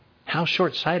 How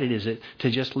short-sighted is it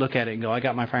to just look at it and go, I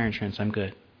got my fire insurance, I'm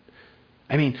good.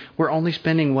 I mean, we're only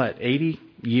spending, 80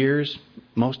 years,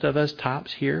 most of us,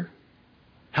 tops here?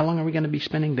 How long are we going to be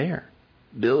spending there?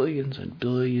 Billions and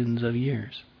billions of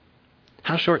years.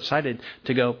 How short-sighted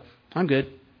to go, I'm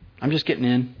good. I'm just getting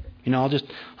in. I'll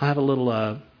have a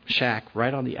little shack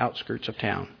right on the outskirts of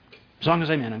town. As long as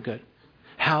I'm in, I'm good.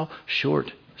 How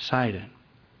short-sighted.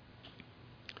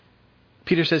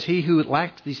 Peter says, he who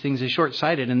lacks these things is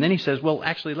short-sighted. And then he says, well,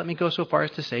 actually, let me go so far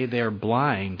as to say they're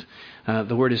blind.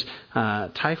 The word is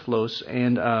typhlos,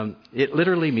 and it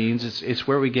literally means, it's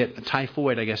where we get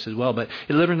typhoid, I guess, as well. But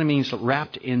it literally means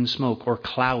wrapped in smoke or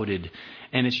clouded.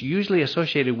 And it's usually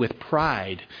associated with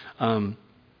pride.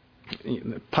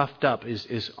 Puffed up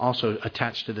is also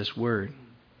attached to this word.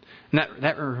 And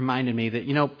that reminded me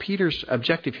that, Peter's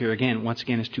objective here, once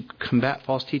again, is to combat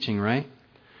false teaching, right?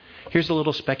 Here's a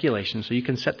little speculation, so you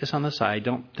can set this on the side.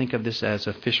 Don't think of this as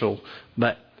official,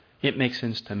 but it makes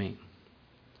sense to me.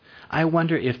 I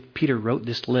wonder if Peter wrote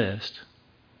this list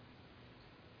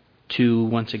to,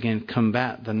 once again,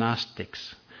 combat the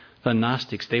Gnostics. The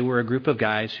Gnostics, they were a group of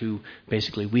guys who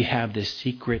basically, we have this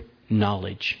secret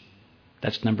knowledge.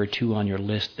 That's number 2 on your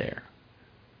list there.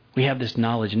 We have this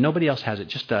knowledge, and nobody else has it,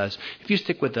 just us. If you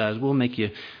stick with us, we'll make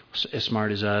you as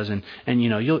smart as us, and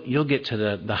you'll get to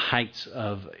the heights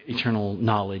of eternal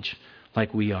knowledge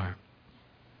like we are.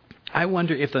 I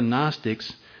wonder if the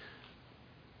Gnostics,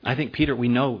 I think Peter, we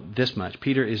know this much.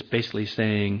 Peter is basically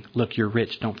saying, look, you're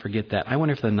rich, don't forget that. I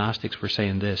wonder if the Gnostics were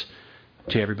saying this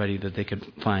to everybody that they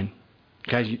could find.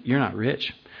 Guys, you're not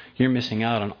rich. You're missing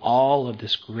out on all of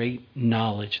this great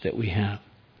knowledge that we have.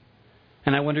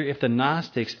 And I wonder if the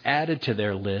Gnostics added to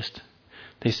their list,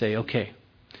 they say, okay,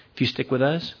 if you stick with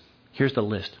us, here's the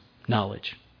list,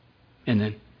 knowledge. And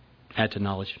then add to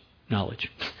knowledge,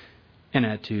 knowledge. And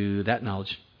add to that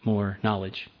knowledge, more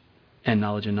knowledge. And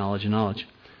knowledge and knowledge and knowledge.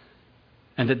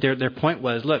 And that their point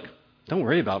was, look, don't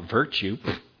worry about virtue.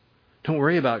 Don't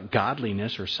worry about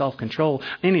godliness or self-control.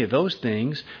 Any of those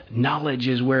things. Knowledge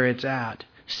is where it's at.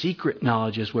 Secret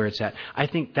knowledge is where it's at. I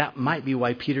think that might be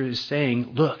why Peter is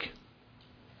saying, look,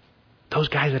 those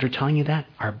guys that are telling you that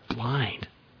are blind.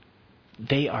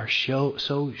 They are so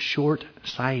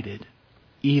short-sighted,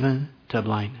 even to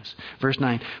blindness. Verse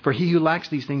 9, for he who lacks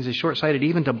these things is short-sighted,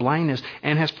 even to blindness,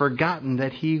 and has forgotten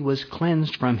that he was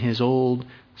cleansed from his old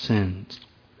sins.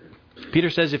 Peter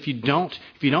says if you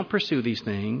don't pursue these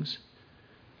things,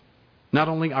 not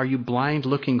only are you blind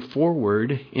looking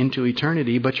forward into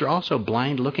eternity, but you're also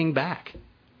blind looking back.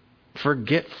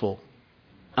 Forgetful,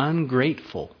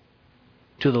 ungrateful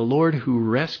to the Lord who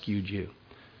rescued you.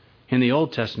 In the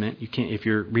Old Testament, if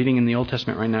you're reading in the Old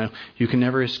Testament right now, you can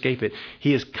never escape it.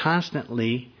 He is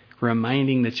constantly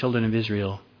reminding the children of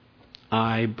Israel,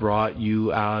 I brought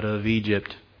you out of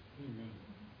Egypt.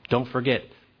 Don't forget.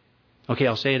 Okay,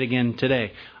 I'll say it again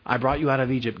today. I brought you out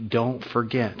of Egypt. Don't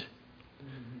forget.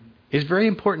 It's very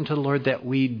important to the Lord that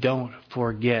we don't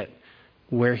forget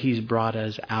where He's brought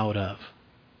us out of.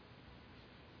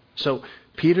 So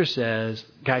Peter says,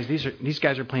 guys, these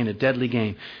guys are playing a deadly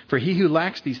game. For he who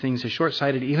lacks these things is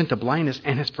short-sighted even to blindness,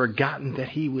 and has forgotten that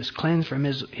he was cleansed from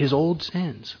his old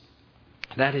sins.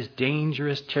 That is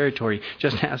dangerous territory.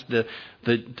 Just as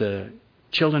the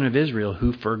children of Israel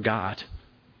who forgot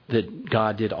that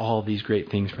God did all these great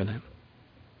things for them.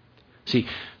 See,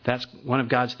 that's one of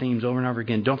God's themes over and over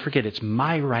again. Don't forget, it's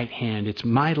my right hand, it's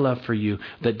my love for you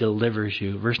that delivers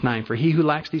you. Verse 9, for he who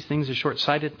lacks these things is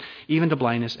short-sighted, even to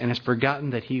blindness, and has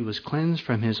forgotten that he was cleansed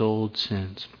from his old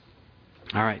sins.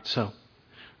 All right, so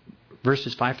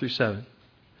verses 5 through 7,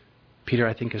 Peter,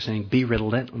 I think, is saying, be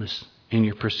relentless in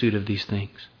your pursuit of these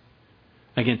things.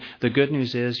 Again, the good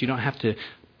news is you don't have to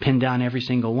pin down every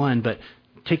single one, but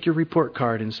take your report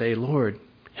card and say, Lord,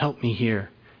 help me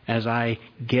here as I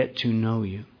get to know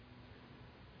you.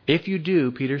 If you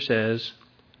do, Peter says,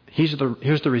 here's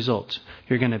the results.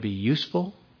 You're going to be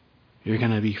useful. You're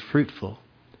going to be fruitful.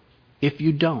 If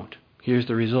you don't, here's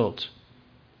the results.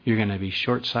 You're going to be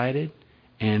short-sighted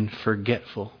and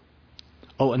forgetful.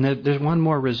 Oh, and there's one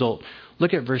more result.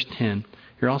 Look at verse 10.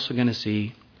 You're also going to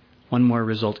see one more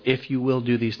result. If you will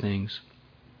do these things,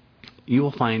 you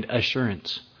will find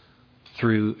assurance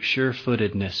through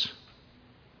sure-footedness.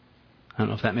 I don't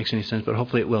know if that makes any sense, but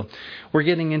hopefully it will. We're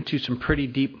getting into some pretty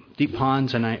deep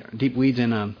ponds and deep weeds,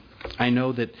 and I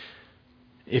know that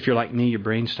if you're like me, your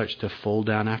brain starts to fold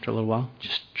down after a little while.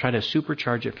 Just try to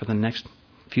supercharge it for the next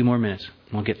few more minutes,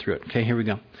 and we'll get through it. Okay, here we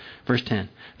go. Verse 10.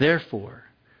 Therefore,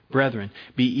 brethren,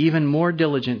 be even more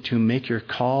diligent to make your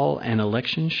call and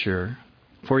election sure.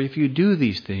 For if you do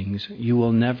these things, you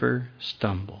will never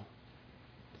stumble.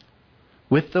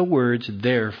 With the words,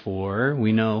 therefore,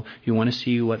 we know you want to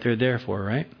see what they're there for,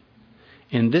 right?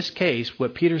 In this case,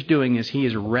 what Peter's doing is he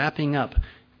is wrapping up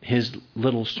his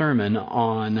little sermon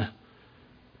on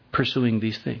pursuing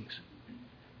these things.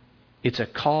 It's a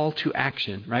call to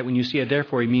action, right? When you see a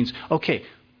therefore, it means, okay,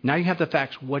 now you have the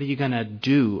facts. What are you going to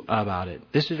do about it?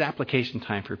 This is application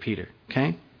time for Peter,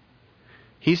 okay?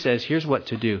 He says, here's what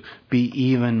to do. Be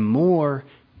even more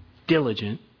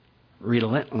diligent,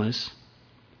 relentless.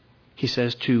 He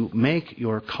says to make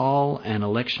your call and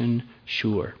election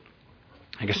sure.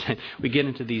 I guess we get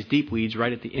into these deep weeds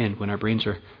right at the end when our brains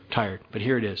are tired. But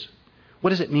here it is. What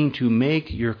does it mean to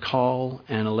make your call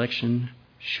and election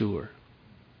sure?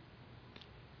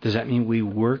 Does that mean we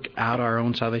work out our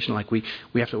own salvation? Like we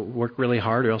have to work really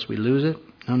hard or else we lose it?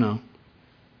 No.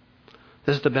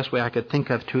 This is the best way I could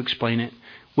think of to explain it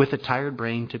with a tired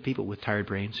brain to people with tired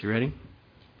brains. You ready?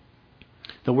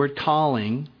 The word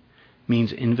calling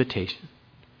means invitation.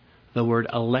 The word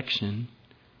election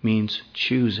means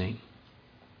choosing.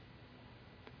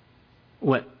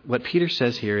 What Peter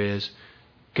says here is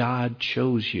God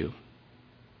chose you.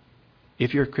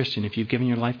 If you're a Christian, if you've given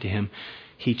your life to Him,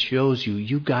 He chose you.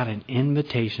 You got an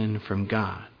invitation from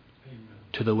God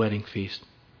to the wedding feast.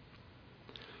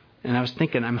 And I was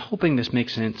thinking, I'm hoping this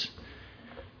makes sense.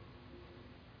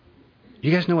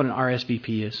 You guys know what an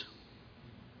RSVP is?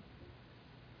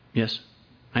 Yes?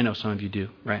 I know some of you do,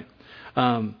 right?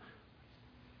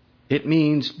 It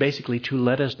means basically to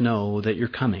let us know that you're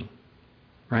coming,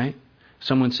 right?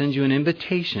 Someone sends you an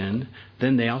invitation,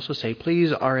 then they also say,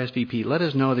 please RSVP, let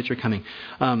us know that you're coming.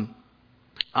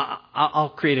 I'll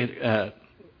create an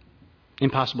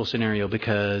impossible scenario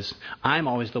because I'm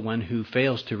always the one who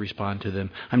fails to respond to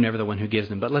them. I'm never the one who gives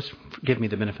them, but let's give me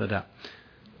the benefit of the doubt.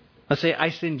 Let's say I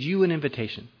send you an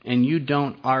invitation and you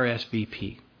don't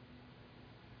RSVP,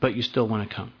 but you still want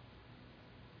to come.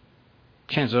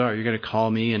 Chances are you're going to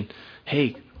call me and,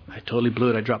 hey, I totally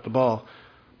blew it, I dropped the ball.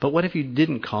 But what if you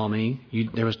didn't call me,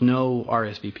 there was no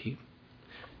RSVP,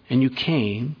 and you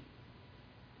came?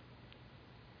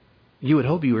 You would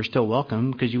hope you were still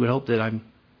welcome because you would hope that I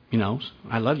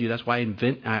love you. That's why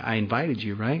I invited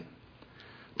you, right?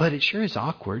 But it sure is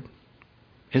awkward,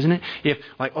 isn't it? If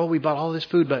we bought all this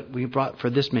food, but we brought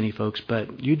for this many folks,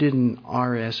 but you didn't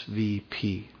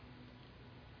RSVP.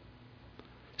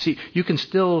 See, you can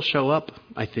still show up,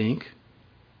 I think,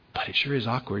 but it sure is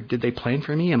awkward. Did they plan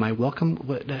for me? Am I welcome?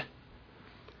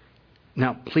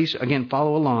 Now, please, again,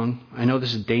 follow along. I know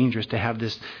this is dangerous to have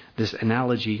this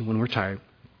analogy when we're tired.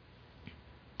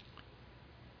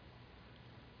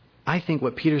 I think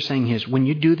what Peter's saying is when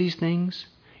you do these things,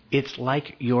 it's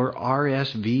like your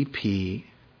RSVP.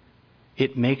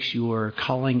 It makes your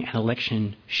calling and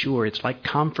election sure. It's like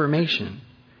confirmation.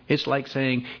 It's like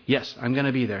saying, yes, I'm going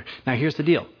to be there. Now, here's the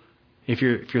deal. If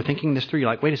you're thinking this through, you're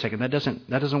like, wait a second, that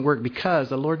doesn't work because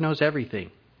the Lord knows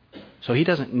everything. So He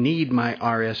doesn't need my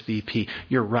RSVP.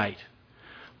 You're right.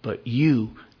 But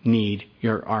you need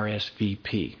your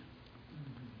RSVP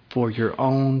for your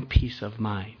own peace of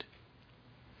mind.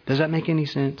 Does that make any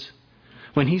sense?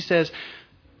 When He says,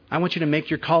 I want you to make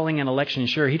your calling and election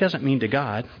sure, He doesn't mean to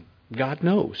God. God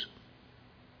knows.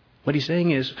 What He's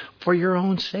saying is, for your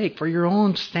own sake, for your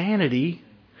own sanity,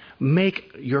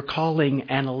 make your calling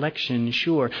and election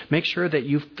sure. Make sure that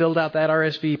you've filled out that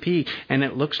RSVP and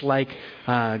it looks like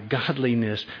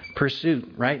godliness,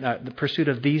 pursuit, right? The pursuit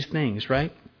of these things,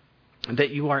 right?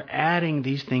 That you are adding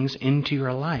these things into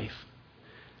your life.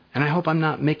 And I hope I'm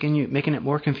not making it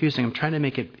more confusing. I'm trying to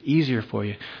make it easier for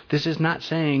you. This is not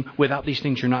saying without these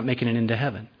things you're not making it into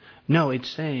heaven. No, it's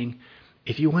saying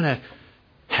if you want to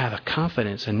have a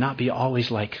confidence and not be always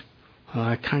like,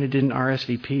 I kind of didn't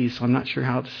RSVP, so I'm not sure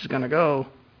how this is going to go.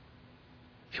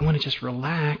 If you want to just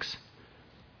relax,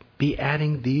 be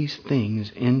adding these things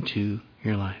into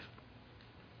your life.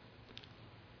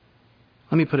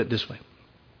 Let me put it this way.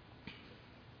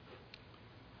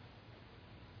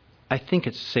 I think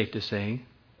it's safe to say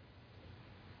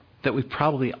that we've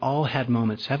probably all had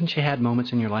moments. Haven't you had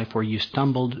moments in your life where you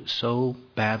stumbled so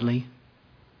badly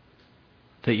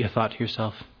that you thought to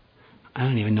yourself, I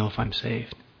don't even know if I'm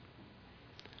saved.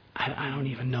 I don't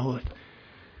even know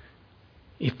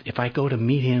if I go to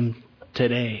meet Him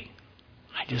today.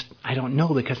 I don't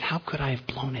know, because how could I have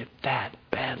blown it that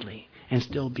badly and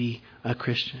still be a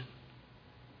Christian?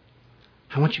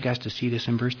 I want you guys to see this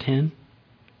in verse 10.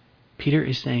 Peter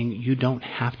is saying you don't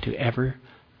have to ever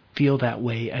feel that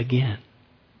way again.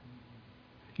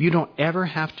 You don't ever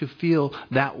have to feel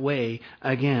that way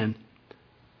again.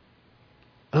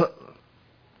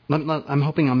 I'm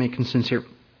hoping I'll make sense here.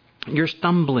 You're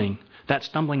stumbling. That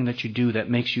stumbling that you do that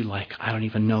makes you like, I don't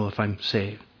even know if I'm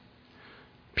saved.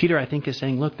 Peter, I think, is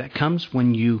saying, look, that comes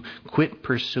when you quit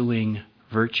pursuing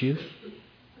virtue,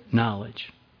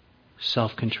 knowledge,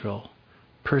 self-control,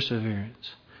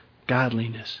 perseverance,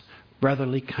 godliness,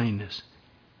 brotherly kindness,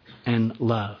 and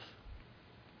love.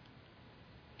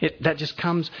 That just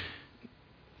comes.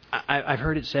 I've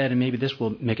heard it said, and maybe this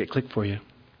will make it click for you.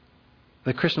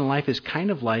 The Christian life is kind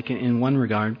of like, in one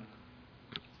regard,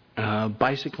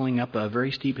 bicycling up a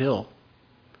very steep hill.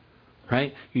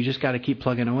 Right? You just got to keep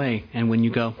plugging away. And when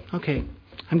you go, okay,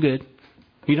 I'm good,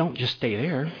 you don't just stay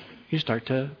there. You start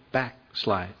to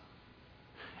backslide.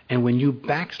 And when you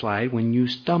backslide, when you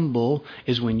stumble,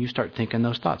 is when you start thinking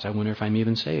those thoughts. I wonder if I'm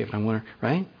even saved. I wonder,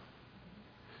 right?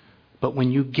 But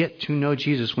when you get to know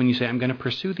Jesus, when you say, I'm going to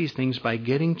pursue these things by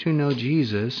getting to know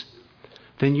Jesus,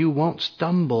 then you won't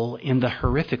stumble in the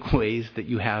horrific ways that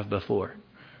you have before.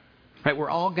 Right? We're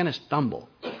all going to stumble.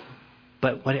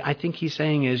 But what I think he's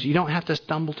saying is you don't have to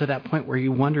stumble to that point where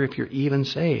you wonder if you're even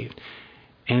saved.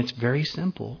 And it's very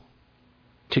simple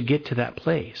to get to that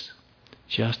place.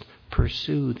 Just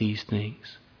pursue these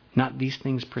things. Not these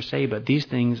things per se, but these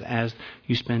things as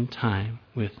you spend time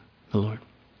with the Lord.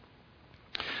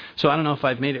 So I don't know if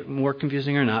I've made it more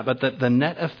confusing or not, but the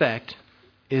net effect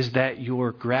is that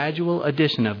your gradual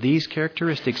addition of these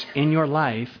characteristics in your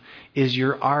life is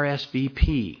your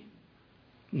RSVP.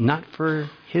 Not for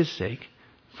his sake,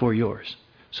 for yours.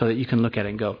 So that you can look at it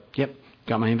and go, yep,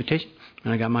 got my invitation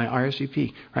and I got my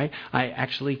RSVP, right? I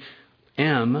actually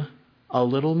am a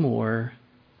little more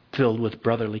filled with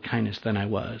brotherly kindness than I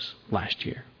was last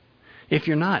year. If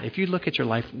you're not, if you look at your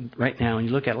life right now and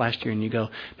you look at last year and you go,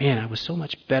 man, I was so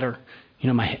much better.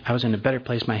 You know, I was in a better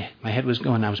place. My head was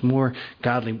going. I was more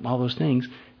godly, all those things.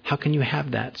 How can you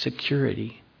have that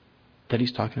security that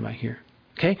he's talking about here?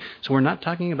 Okay, so we're not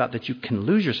talking about that you can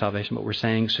lose your salvation, but we're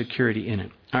saying security in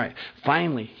it. All right,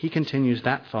 finally, he continues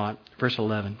that thought, verse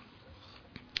 11.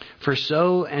 For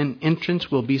so an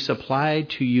entrance will be supplied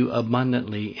to you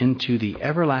abundantly into the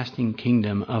everlasting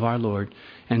kingdom of our Lord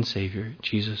and Savior,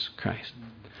 Jesus Christ.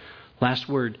 Last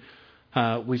word,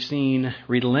 we've seen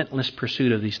relentless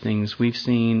pursuit of these things. We've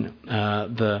seen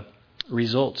the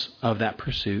results of that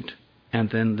pursuit. And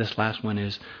then this last one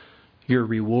is your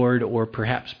reward, or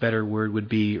perhaps better word would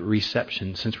be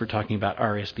reception, since we're talking about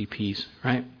RSVPs,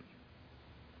 right?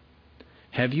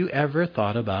 Have you ever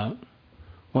thought about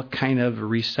what kind of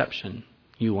reception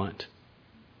you want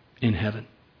in heaven?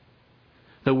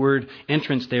 The word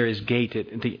entrance there is gate.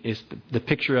 It's the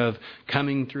picture of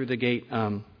coming through the gate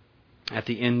at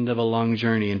the end of a long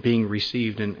journey and being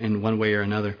received in one way or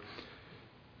another.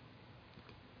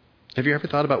 Have you ever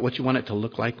thought about what you want it to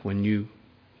look like when you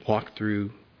walk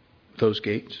through those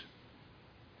gates?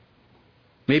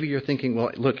 Maybe you're thinking, well,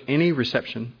 look, any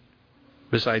reception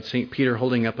besides St. Peter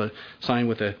holding up a sign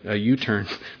with a U-turn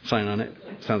sign on it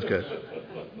sounds good.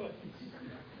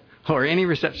 Or any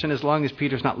reception as long as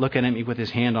Peter's not looking at me with his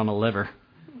hand on a lever.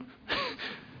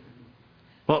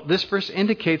 Well, this verse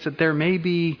indicates that there may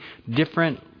be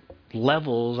different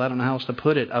levels, I don't know how else to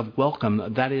put it, of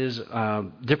welcome. That is,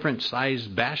 different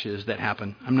sized bashes that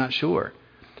happen. I'm not sure.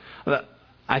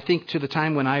 I think to the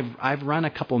time when I've run a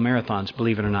couple marathons,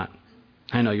 believe it or not.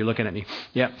 I know, you're looking at me.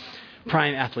 Yep.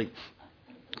 Prime athlete.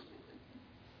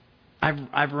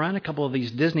 I've run a couple of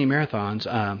these Disney marathons,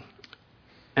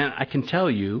 and I can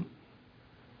tell you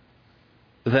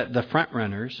that the front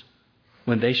runners,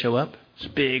 when they show up, it's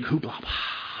big hoopla,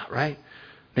 right?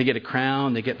 They get a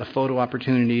crown, they get the photo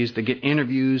opportunities, they get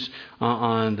interviews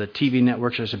on the TV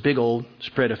networks. There's a big old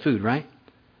spread of food, right?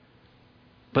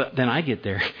 But then I get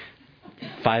there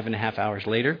 5.5 hours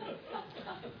later,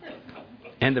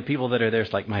 and the people that are there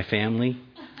is like my family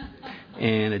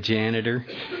and a janitor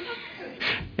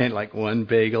and like one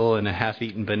bagel and a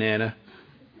half-eaten banana.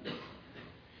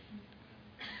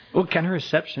 What kind of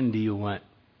reception do you want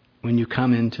when you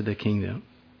come into the kingdom?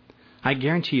 I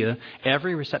guarantee you,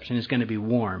 every reception is going to be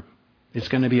warm. It's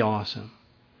going to be awesome.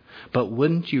 But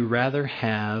wouldn't you rather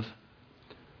have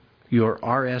your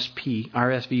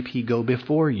RSVP go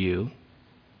before you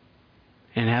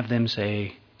and have them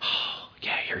say, oh,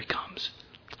 yeah, here he comes.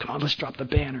 Come on, let's drop the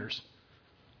banners.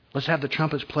 Let's have the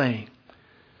trumpets playing.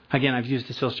 Again, I've used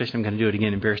this illustration. I'm going to do it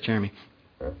again. Embarrass Jeremy.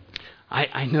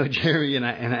 I know Jeremy, and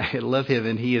I love him,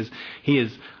 and he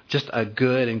is just a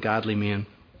good and godly man.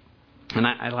 And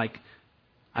I like,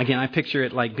 again, I picture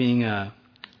it like being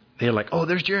they're like, oh,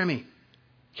 there's Jeremy.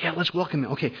 Yeah, let's welcome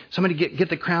him. Okay, somebody get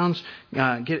the crowns,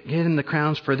 get him the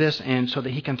crowns for this, and so that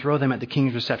he can throw them at the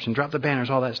king's reception. Drop the banners,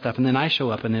 all that stuff, and then I show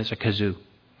up, and there's a kazoo.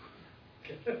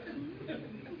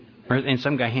 And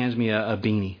some guy hands me a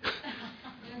beanie.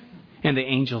 And the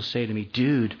angels say to me,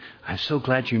 dude, I'm so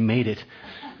glad you made it.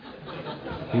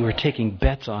 We were taking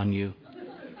bets on you.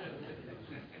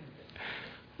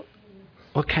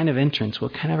 What kind of entrance,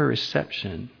 what kind of a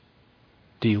reception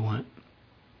do you want?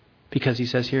 Because he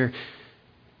says here,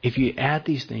 if you add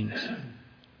these things,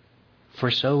 for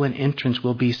so an entrance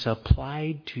will be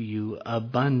supplied to you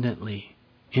abundantly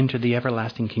into the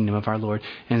everlasting kingdom of our Lord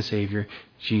and Savior,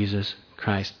 Jesus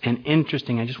Christ. And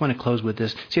interesting, I just want to close with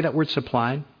this. See that word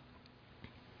supplied?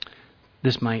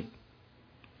 This might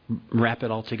wrap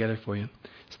it all together for you.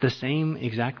 It's the same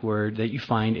exact word that you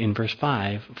find in verse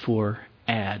 5 for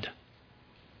add.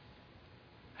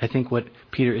 I think what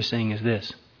Peter is saying is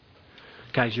this.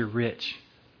 Guys, you're rich.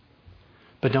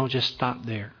 But don't just stop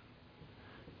there.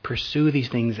 Pursue these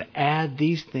things. Add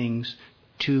these things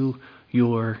to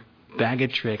your bag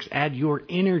of tricks. Add your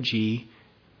energy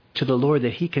to the Lord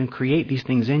that He can create these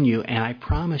things in you. And I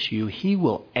promise you, He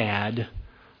will add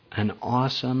an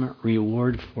awesome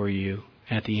reward for you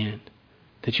at the end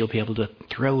that you'll be able to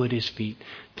throw at His feet.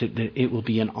 That it will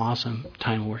be an awesome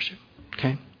time of worship.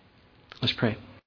 Okay? Let's pray.